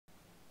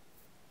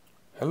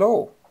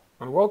Hello,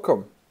 and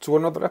welcome to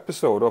another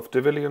episode of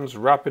Devillion's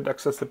Rapid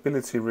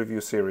Accessibility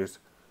Review Series.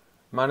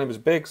 My name is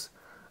Biggs,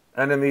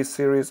 and in these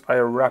series I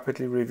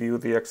rapidly review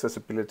the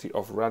accessibility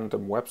of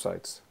random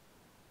websites.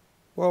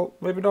 Well,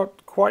 maybe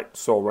not quite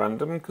so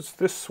random, because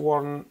this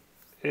one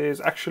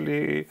is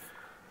actually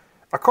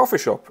a coffee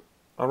shop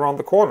around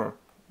the corner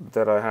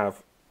that I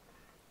have.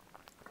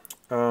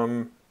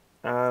 And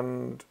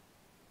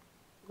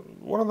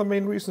one of the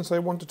main reasons I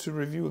wanted to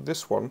review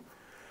this one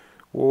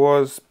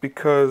was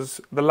because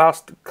the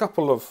last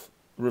couple of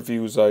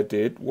reviews I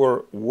did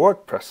were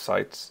WordPress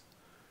sites,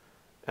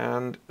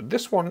 and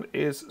this one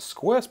is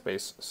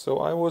Squarespace, so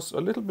I was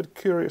a little bit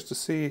curious to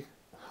see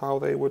how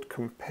they would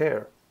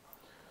compare.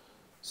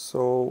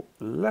 So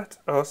let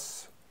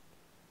us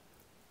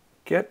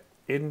get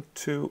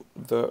into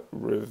the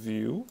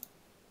review.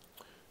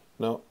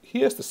 Now,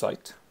 here's the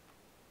site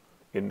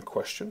in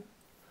question,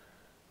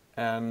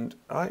 and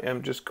I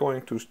am just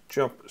going to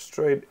jump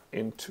straight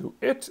into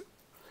it.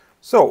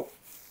 So,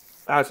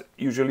 as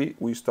usually,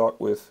 we start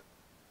with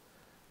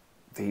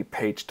the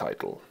page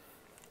title.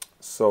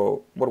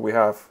 So, what do we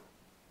have?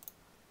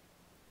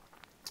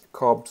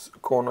 Cobbs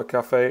Corner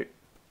Cafe,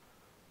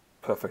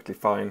 perfectly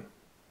fine.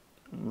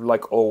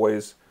 Like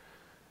always,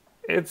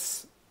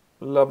 it's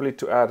lovely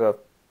to add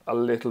a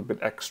little bit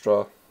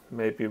extra,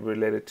 maybe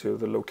related to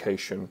the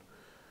location,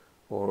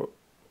 or,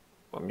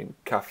 I mean,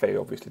 cafe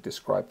obviously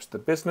describes the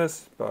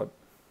business, but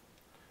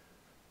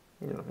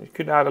you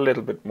could add a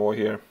little bit more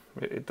here.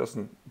 It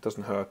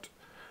doesn't hurt.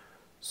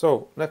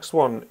 So next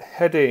one,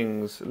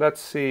 headings. Let's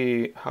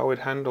see how it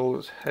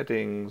handles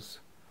headings.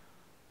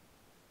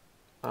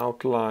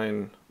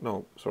 Outline.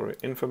 No, sorry.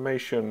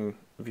 Information.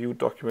 View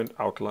document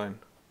outline.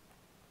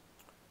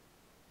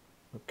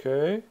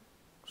 Okay.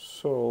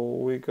 So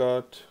we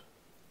got.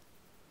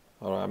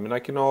 All right. I mean, I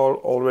can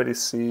already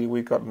see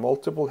we got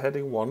multiple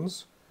heading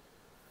ones,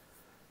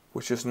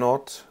 which is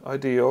not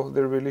ideal.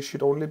 There really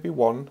should only be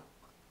one.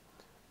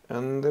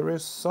 And there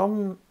is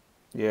some,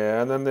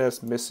 yeah, and then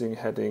there's missing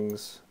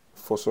headings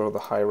for sort of the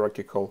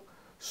hierarchical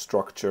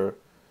structure.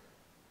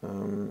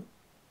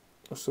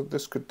 So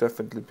this could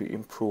definitely be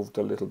improved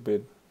a little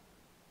bit.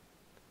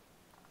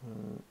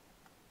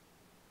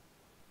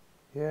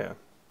 Yeah.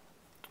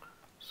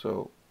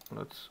 So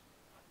let's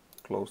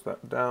close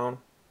that down.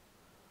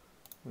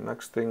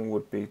 Next thing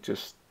would be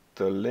just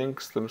the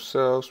links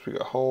themselves. We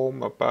got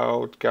home,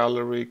 about,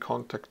 gallery,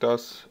 contact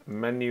us,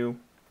 menu.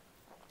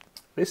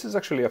 This is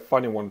actually a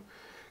funny one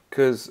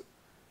because,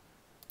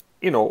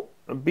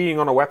 being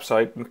on a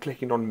website and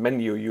clicking on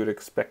menu, you'd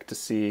expect to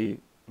see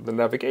the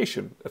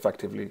navigation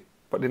effectively.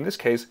 But in this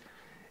case,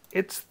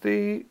 it's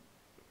the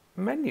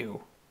menu.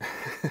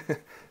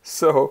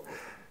 So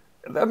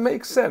that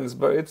makes sense,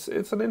 but it's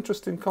an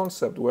interesting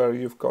concept where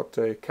you've got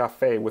a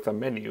cafe with a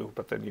menu,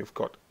 but then you've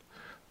got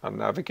a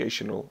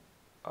navigational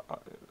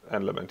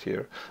element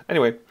here.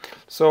 Anyway,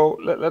 so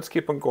let's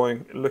keep on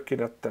going,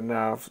 looking at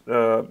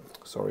the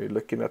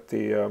looking at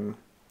the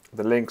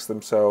links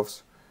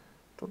themselves.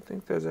 Don't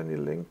think there's any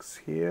links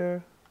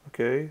here.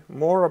 Okay,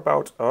 more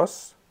about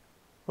us.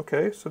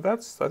 Okay, so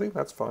I think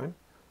that's fine.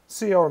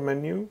 See our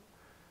menu,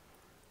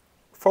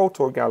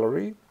 photo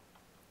gallery.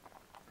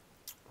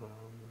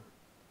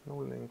 No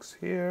links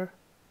here.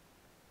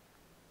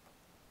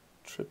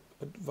 Trip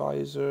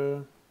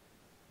advisor.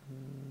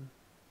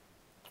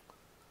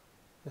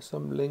 There's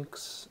some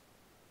links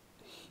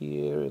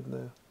here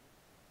in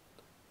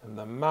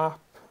the map.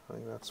 I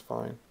think that's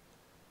fine.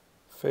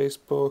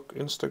 Facebook,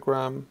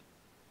 Instagram.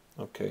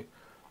 Okay,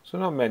 so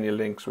not many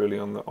links really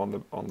on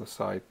the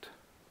site,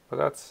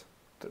 but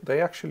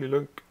they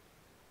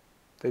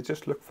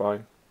just look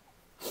fine.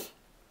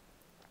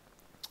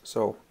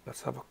 So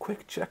let's have a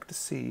quick check to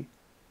see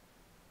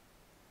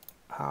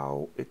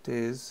how it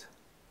is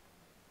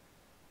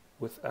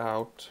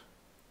without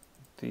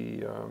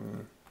the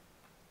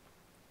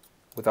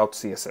without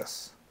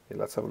CSS. Okay,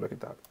 let's have a look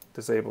at that.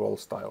 Disable all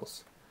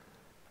styles.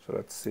 So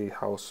let's see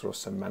how sort of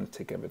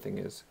semantic everything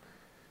is.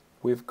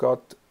 We've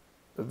got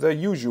the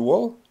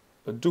usual,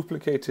 a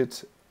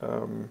duplicated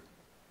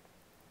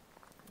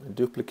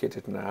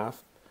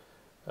nav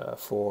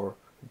for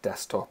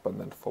desktop and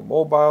then for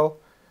mobile.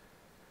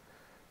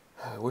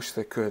 I wish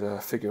they could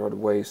figure out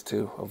ways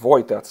to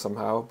avoid that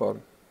somehow, but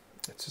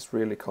it's just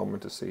really common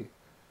to see.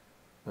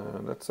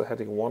 That's a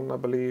heading 1, I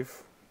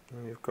believe.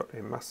 And you've got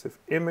a massive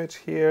image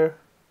here.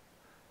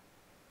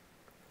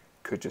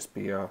 Could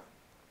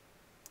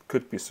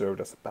be served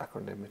as a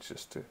background image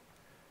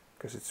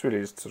because it's really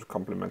just sort of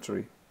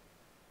complementary.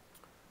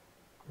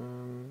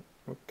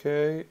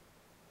 Okay,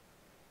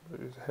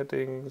 there's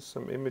headings,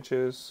 some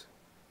images,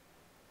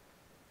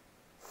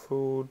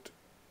 food.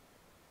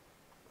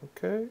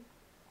 Okay,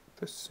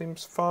 this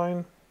seems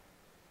fine.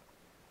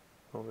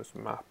 Oh, this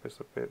map is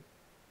a bit.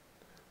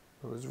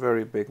 Oh, there's a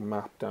very big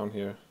map down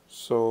here.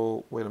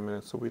 So wait a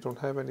minute. So we don't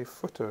have any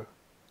footer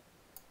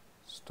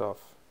stuff.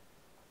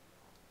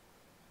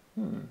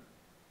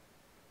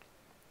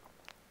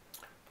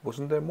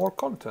 Wasn't there more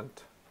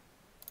content?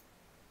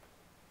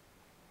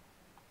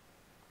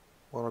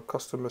 What our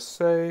customers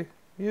say?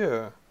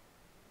 Yeah.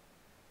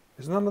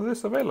 Is none of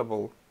this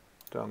available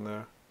down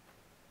there?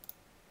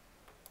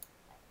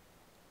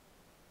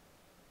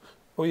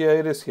 Oh yeah,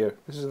 it is here.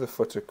 This is the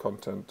footer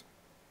content.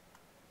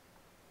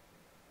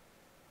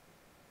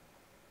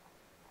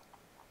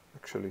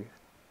 Actually.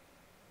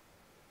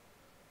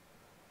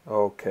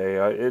 Okay,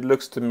 it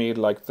looks to me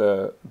like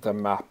the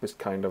map is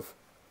kind of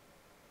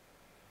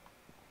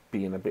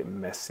being a bit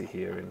messy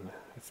here, and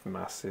it's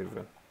massive.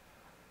 And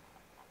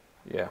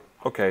yeah,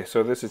 okay,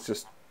 so this is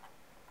just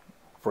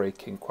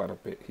breaking quite a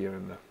bit here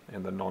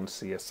in the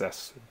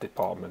non-CSS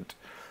department.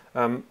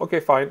 Okay,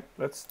 fine.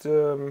 Let's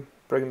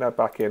bring that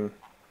back in,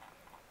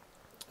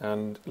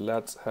 and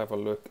let's have a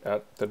look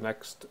at the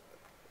next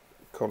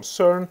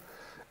concern.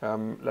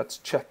 Let's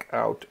check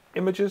out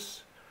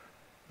images.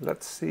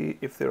 Let's see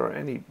if there are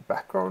any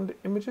background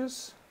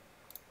images.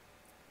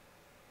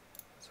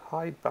 Let's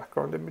hide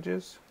background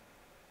images.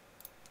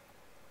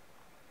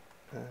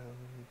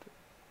 And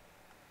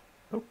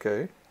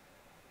okay,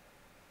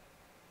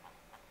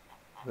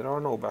 there are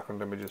no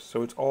background images,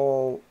 so it's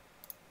all,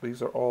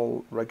 these are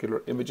all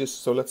regular images.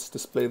 So let's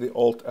display the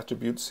alt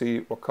attribute,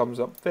 see what comes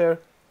up there.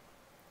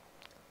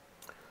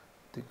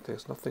 I think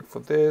there's nothing for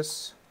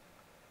this.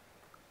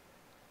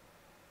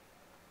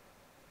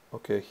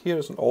 Okay,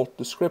 here's an alt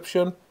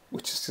description,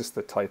 which is just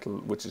the title,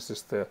 which is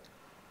just the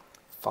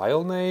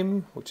file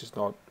name, which is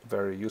not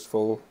very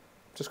useful.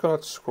 Just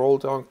gonna scroll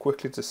down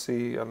quickly to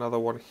see another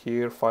one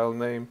here, file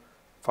name,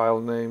 file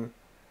name.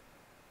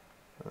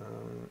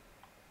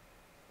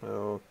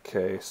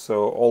 Okay,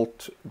 so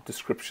alt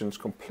description's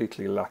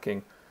completely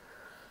lacking.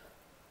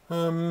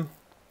 I'm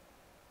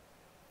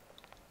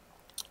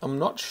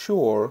not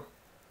sure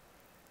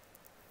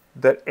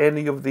that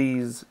any of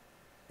these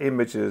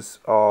images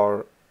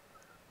are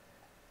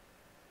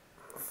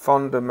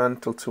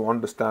fundamental to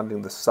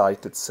understanding the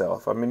site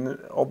itself. I mean,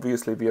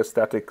 obviously the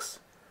aesthetics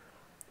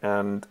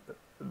and,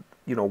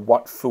 you know,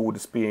 what food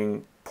is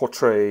being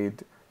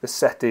portrayed, the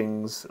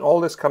settings,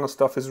 all this kind of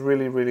stuff is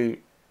really,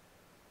 really,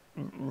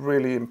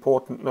 really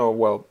important. No,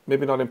 well,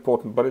 maybe not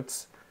important, but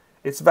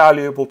it's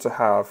valuable to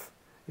have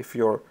if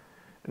you're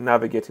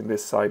navigating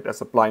this site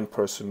as a blind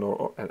person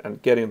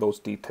and getting those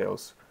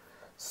details.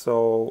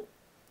 So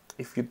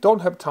if you don't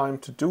have time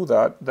to do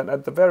that, then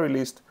at the very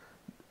least,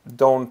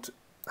 don't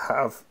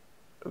have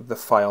the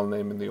file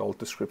name in the alt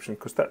description,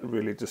 because that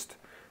really just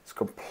is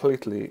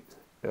completely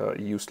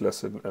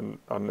useless and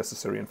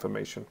unnecessary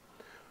information.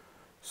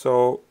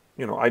 So,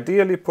 you know,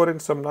 ideally put in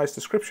some nice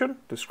description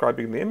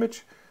describing the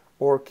image,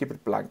 or keep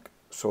it blank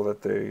so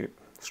that the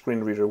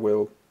screen reader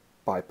will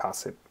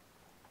bypass it.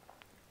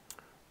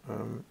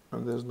 And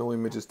there's no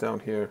images down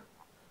here.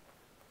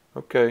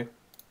 Okay,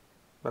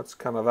 that's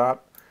kind of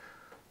that.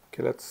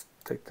 Okay, let's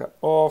take that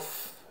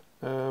off.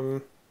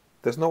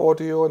 There's no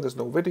audio and there's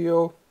no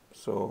video,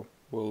 so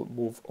we'll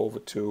move over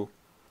to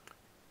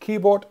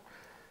keyboard.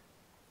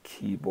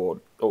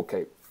 Keyboard,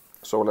 okay.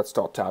 So let's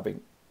start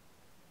tabbing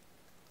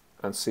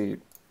and see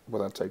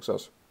where that takes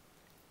us.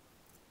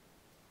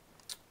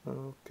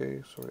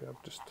 Okay, sorry, I'm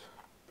just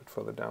a bit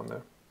further down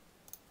there.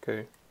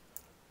 Okay,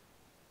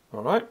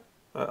 all right,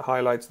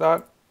 highlights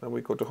that. Then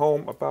we go to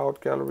home, about,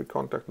 gallery,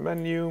 contact,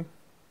 menu.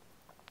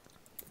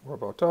 More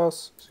about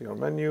us, see our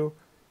menu,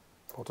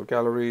 photo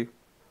gallery.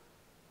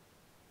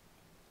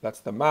 That's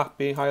the map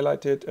being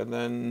highlighted, and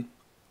then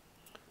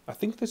I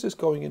think this is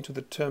going into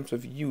the terms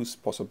of use,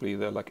 possibly.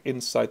 They're like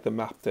inside the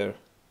map there.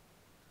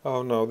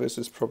 Oh no, this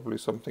is probably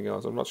something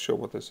else. I'm not sure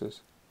what this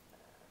is.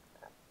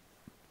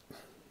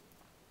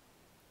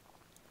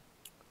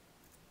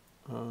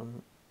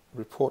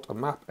 Report a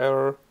map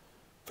error.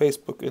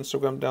 Facebook,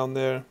 Instagram down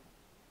there.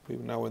 We're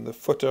now in the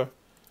footer,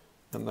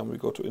 and then we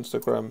go to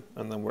Instagram,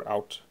 and then we're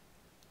out.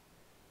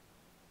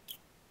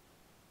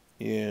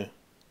 Yeah.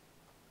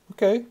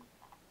 Okay.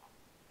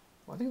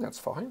 I think that's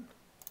fine.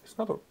 It's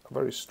not a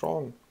very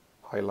strong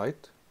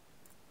highlight,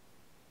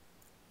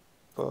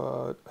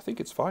 but I think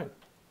it's fine.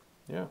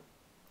 Yeah.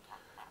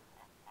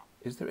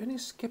 Is there any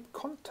skip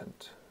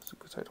content?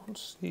 Because I don't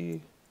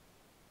see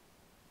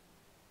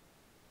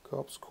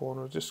Cobbs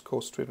Corner. Just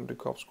go straight into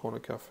Cobbs Corner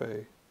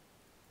Cafe.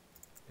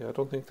 Yeah, I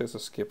don't think there's a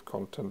skip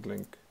content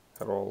link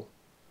at all.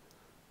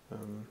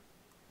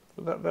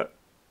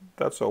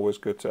 That's always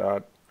good to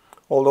add.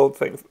 Although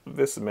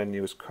this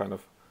menu is kind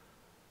of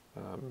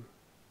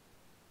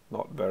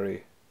not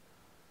very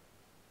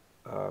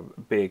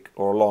big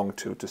or long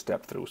to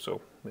step through, so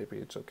maybe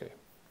it's okay.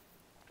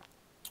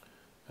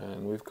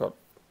 And we've got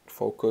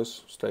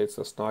focus, states,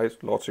 that's nice.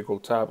 Logical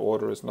tab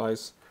order is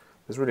nice.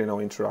 There's really no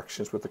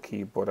interactions with the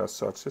keyboard as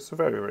such. It's a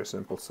very, very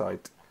simple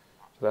site,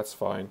 so that's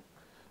fine.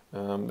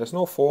 There's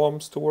no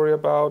forms to worry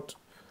about.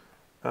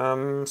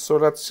 So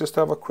let's just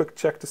have a quick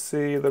check to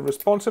see the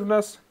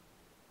responsiveness.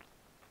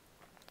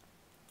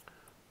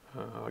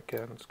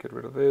 Again, let's get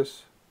rid of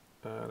this.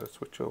 Let's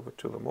switch over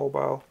to the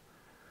mobile.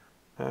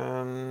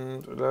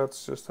 And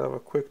let's just have a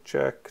quick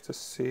check to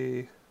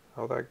see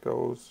how that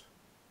goes.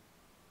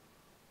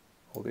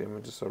 All the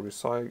images are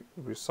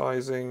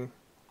resizing.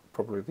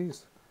 Probably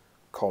these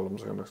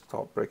columns are going to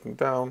start breaking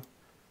down.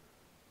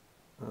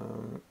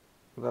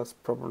 That's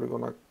probably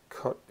going to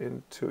cut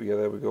into, yeah,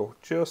 there we go.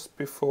 Just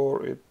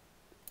before it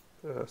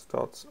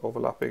starts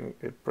overlapping,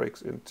 it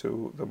breaks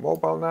into the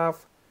mobile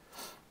nav.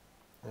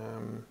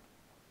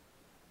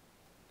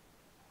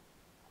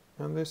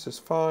 And this is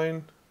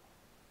fine,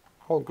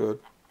 all good.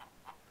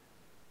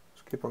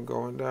 Just keep on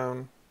going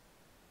down.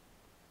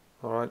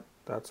 All right,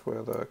 that's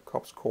where the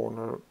Cobbs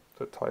corner,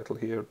 the title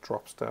here,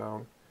 drops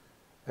down.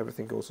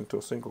 Everything goes into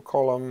a single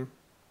column.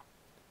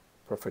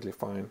 Perfectly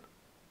fine.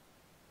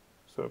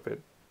 So a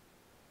bit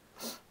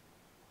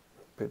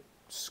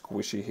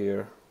squishy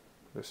here.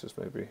 This is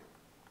maybe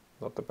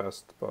not the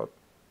best, but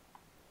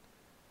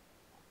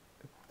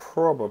it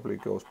probably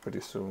goes pretty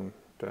soon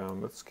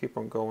down. Let's keep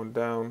on going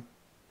down.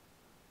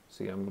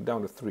 See, I'm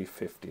down to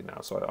 350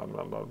 now, so I'm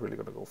not really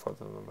going to go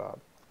further than that.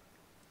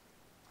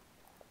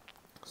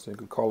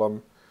 Single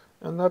column,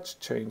 and that's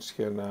changed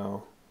here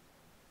now.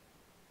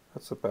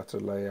 That's a better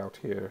layout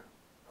here.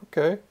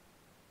 Okay.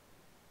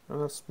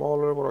 And that's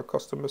smaller, what our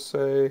customers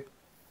say.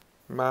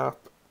 Map.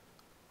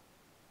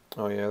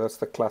 Oh yeah, that's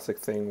the classic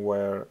thing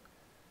where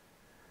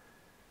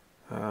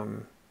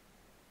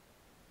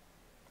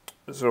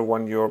sort of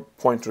when your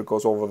pointer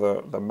goes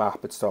over the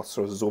map, it starts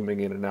sort of zooming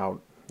in and out.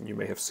 You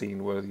may have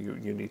seen where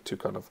you need to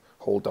kind of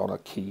hold down a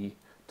key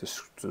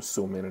to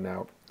zoom in and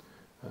out.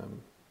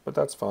 But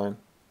that's fine.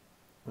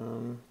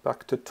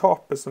 Back to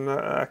top is an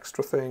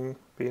extra thing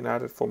being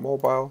added for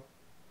mobile.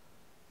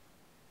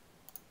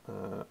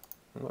 I'm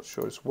not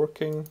sure it's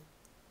working.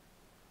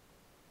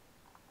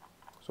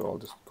 So I'll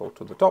just go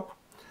to the top.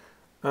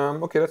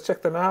 Okay, let's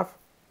check the nav.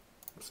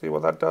 See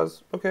what that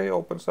does. Okay,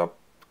 opens up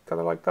kind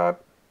of like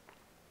that.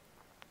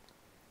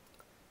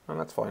 And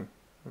that's fine.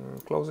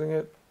 Closing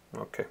it.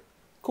 Okay,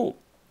 cool.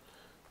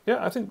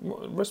 Yeah, I think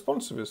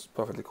responsive is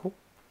perfectly cool.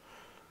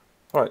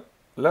 All right,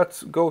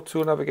 let's go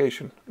to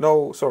navigation.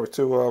 No, sorry,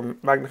 to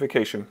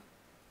magnification.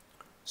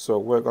 So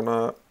we're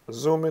gonna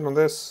zoom in on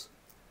this.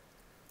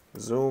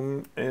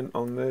 Zoom in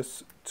on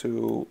this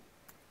to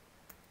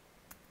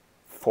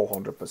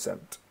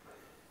 400%.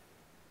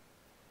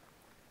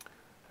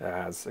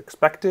 As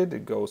expected,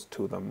 it goes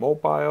to the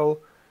mobile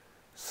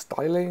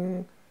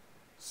styling.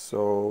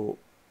 So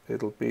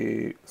it'll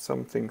be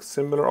something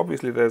similar.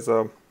 Obviously,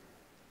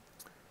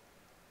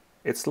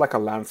 it's like a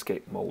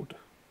landscape mode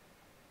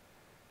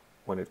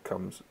when it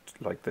comes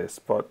like this,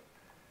 but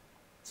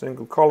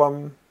single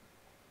column,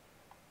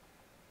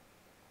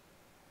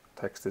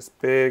 text is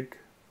big,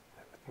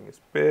 everything is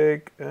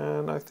big,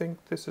 and I think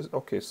this is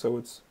okay. So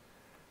it's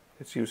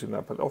using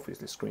that, but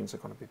obviously screens are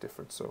going to be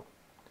different. So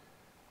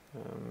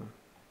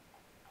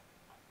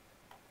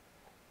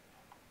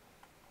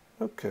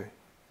okay,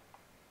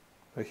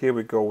 here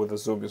we go with the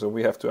zoom. So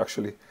we have to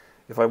actually,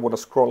 if I want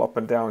to scroll up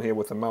and down here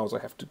with the mouse, I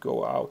have to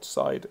go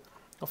outside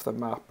of the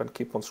map and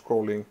keep on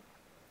scrolling.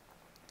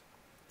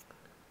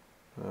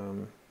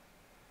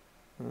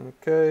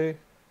 Okay,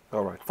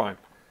 all right, fine.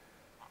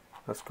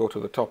 Let's go to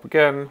the top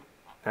again,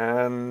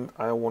 and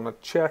I want to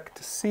check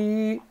to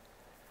see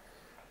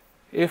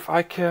if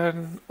I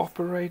can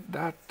operate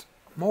that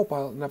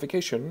mobile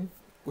navigation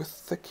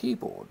with the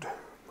keyboard.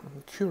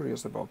 I'm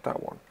curious about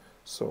that one.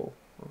 So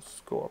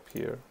let's go up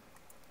here,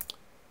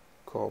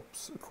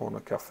 Cobbs Corner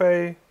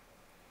Cafe,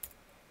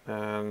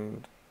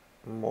 and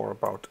more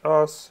about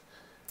us.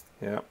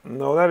 Yeah,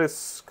 no, that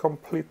is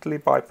completely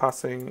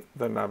bypassing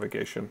the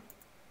navigation.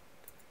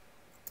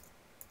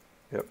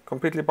 Yep,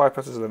 completely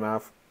bypasses the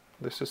nav.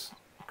 This is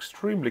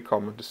extremely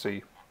common to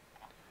see.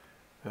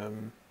 But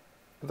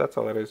that's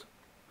all that is.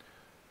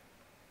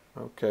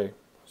 Okay,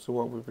 so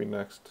what will be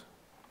next?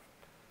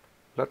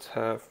 Let's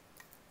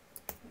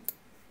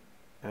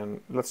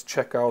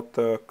check out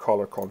the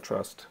color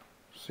contrast.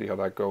 See how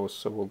that goes.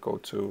 So we'll go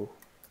to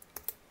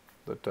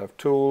the Dev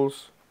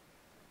Tools,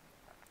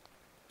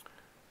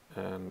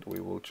 and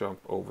we will jump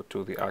over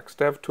to the Axe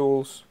Dev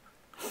Tools.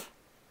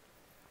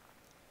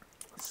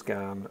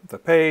 Scan the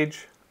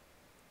page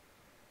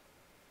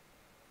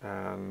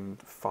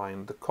and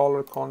find the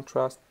color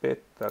contrast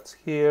bit that's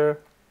here.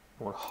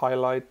 We'll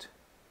highlight.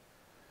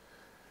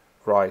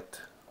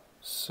 Right,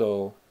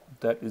 so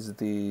that is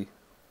the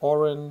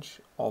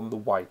orange on the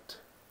white.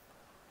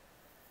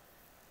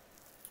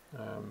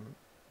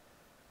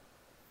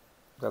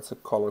 That's a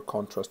color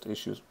contrast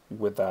issue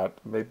with that.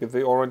 Maybe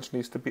the orange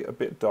needs to be a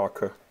bit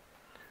darker,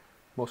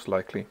 most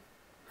likely.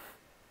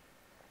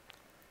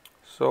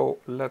 So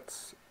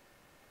let's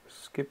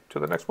skip to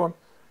the next one.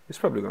 It's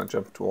probably going to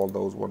jump to all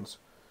those ones.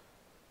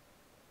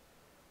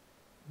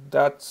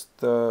 That's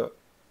the,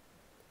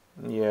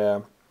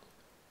 yeah,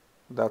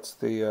 that's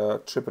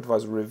the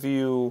TripAdvisor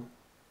review.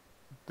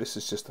 This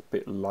is just a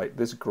bit light.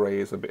 This gray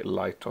is a bit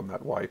light on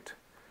that white.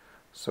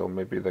 So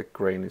maybe the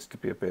gray needs to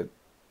be a bit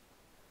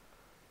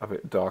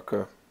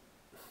darker.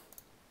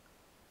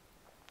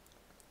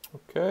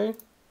 Okay.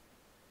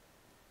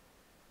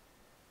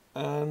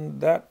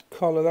 And that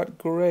color, that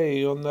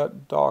gray on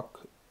that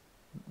dark,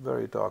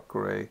 very dark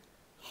gray,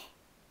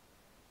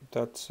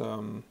 that's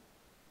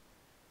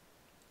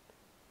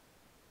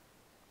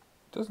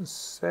doesn't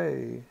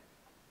say.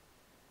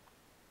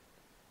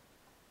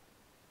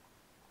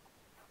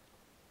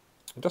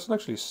 It doesn't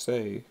actually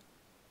say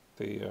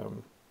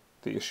the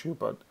issue,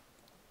 but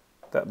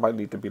that might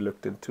need to be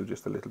looked into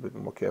just a little bit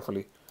more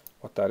carefully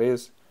what that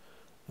is.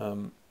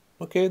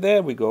 Okay,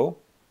 there we go.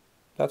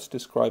 That's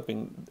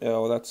describing,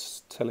 oh,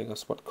 that's telling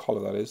us what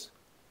color that is.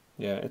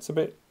 Yeah, it's a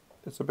bit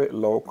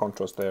low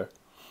contrast there.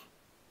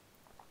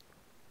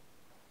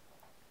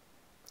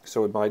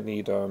 So it might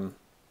need,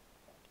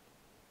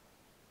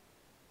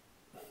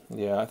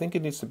 yeah, I think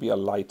it needs to be a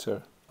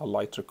lighter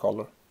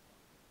color,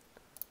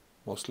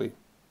 mostly.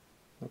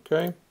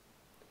 Okay,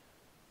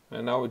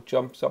 and now it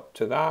jumps up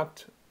to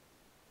that.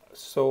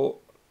 So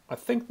I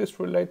think this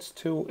relates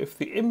to if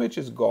the image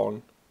is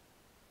gone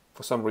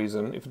for some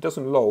reason, if it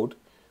doesn't load,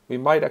 we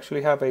might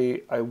actually have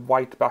a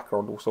white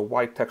background, also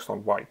white text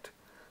on white.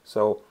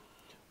 So,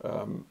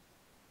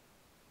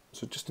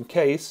 so just in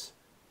case,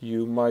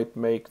 you might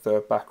make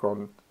the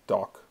background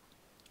dark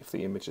if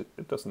the image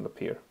it doesn't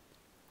appear.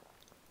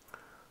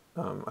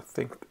 I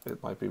think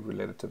it might be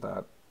related to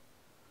that.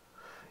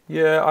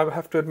 Yeah, I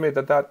have to admit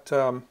that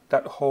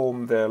that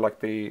home there, like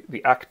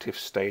the active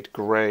state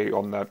gray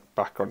on that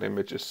background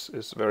image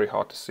is very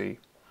hard to see.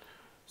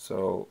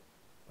 So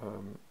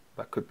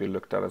that could be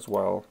looked at as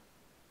well.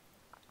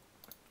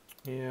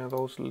 Yeah,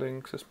 those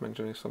links is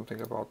mentioning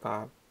something about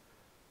that.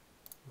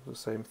 The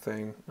same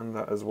thing, and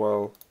that as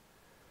well.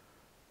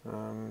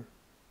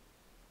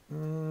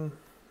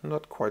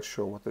 Not quite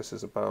sure what this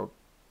is about.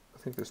 I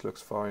think this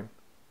looks fine.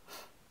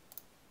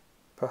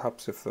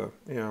 Perhaps if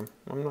yeah,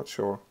 I'm not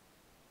sure.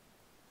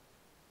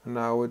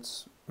 Now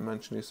it's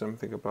mentioning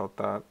something about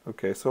that.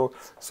 Okay, so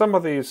some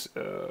of these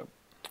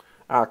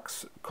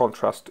axe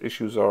contrast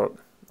issues are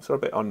sort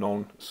of a bit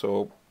unknown,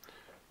 so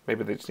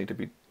maybe they just need to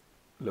be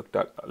looked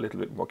at a little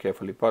bit more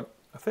carefully. But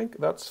I think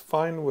that's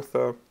fine with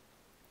the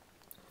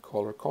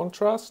color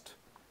contrast.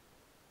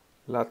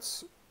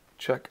 Let's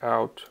check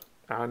out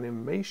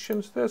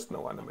animations. There's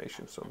no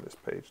animations on this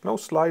page. No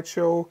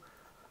slideshow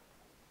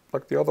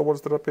like the other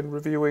ones that I've been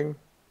reviewing.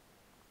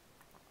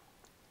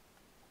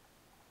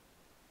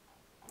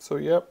 So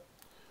yep.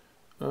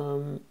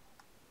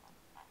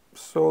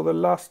 So the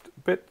last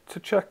bit to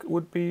check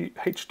would be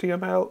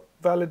HTML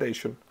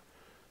validation.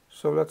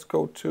 So let's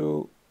go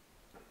to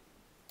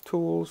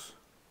Tools,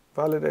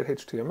 Validate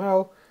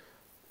HTML,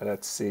 and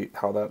let's see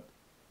how that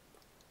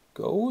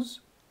goes.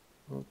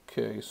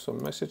 Okay, so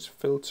message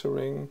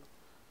filtering,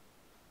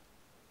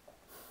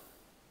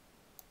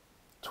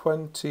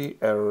 20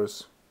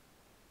 errors.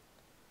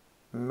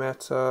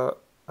 Meta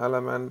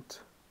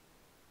element,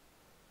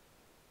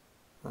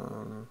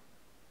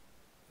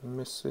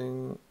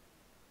 missing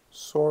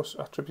source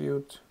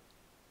attribute,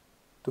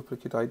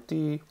 duplicate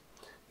ID.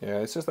 Yeah,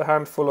 it's just a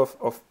handful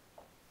of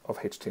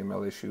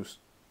HTML issues,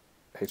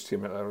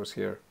 HTML errors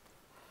here.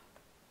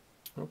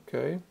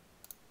 Okay.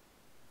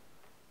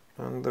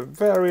 And the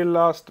very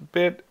last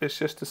bit is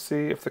just to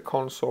see if the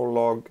console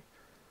log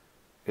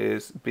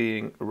is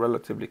being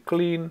relatively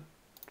clean.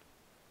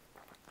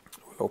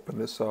 We'll open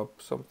this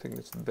up, something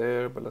is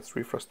there, but let's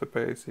refresh the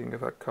page, seeing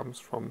if that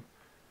comes on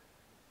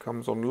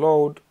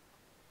load.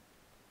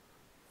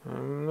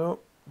 No,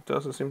 it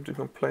doesn't seem to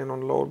complain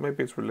on load.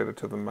 Maybe it's related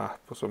to the map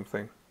or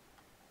something.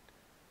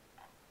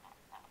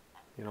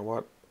 You know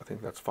what? I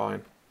think that's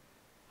fine.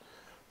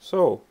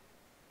 So,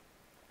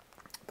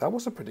 that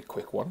was a pretty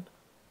quick one.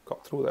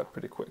 Got through that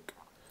pretty quick.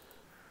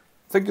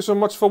 Thank you so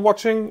much for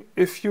watching.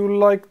 If you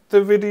liked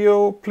the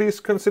video, please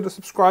consider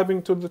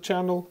subscribing to the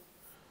channel.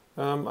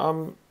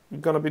 I'm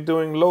going to be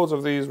doing loads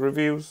of these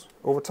reviews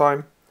over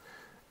time.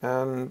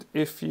 And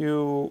if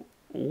you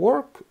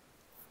work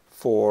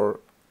for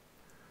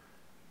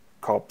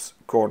Cobbs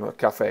Corner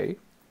Cafe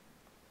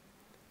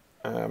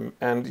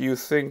and you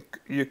think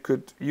you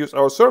could use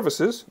our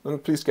services, then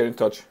please get in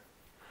touch.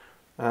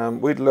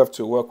 We'd love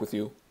to work with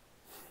you.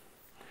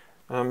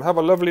 Have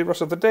a lovely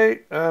rest of the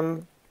day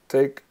and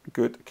take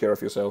good care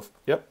of yourself.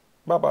 Yep,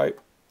 bye-bye.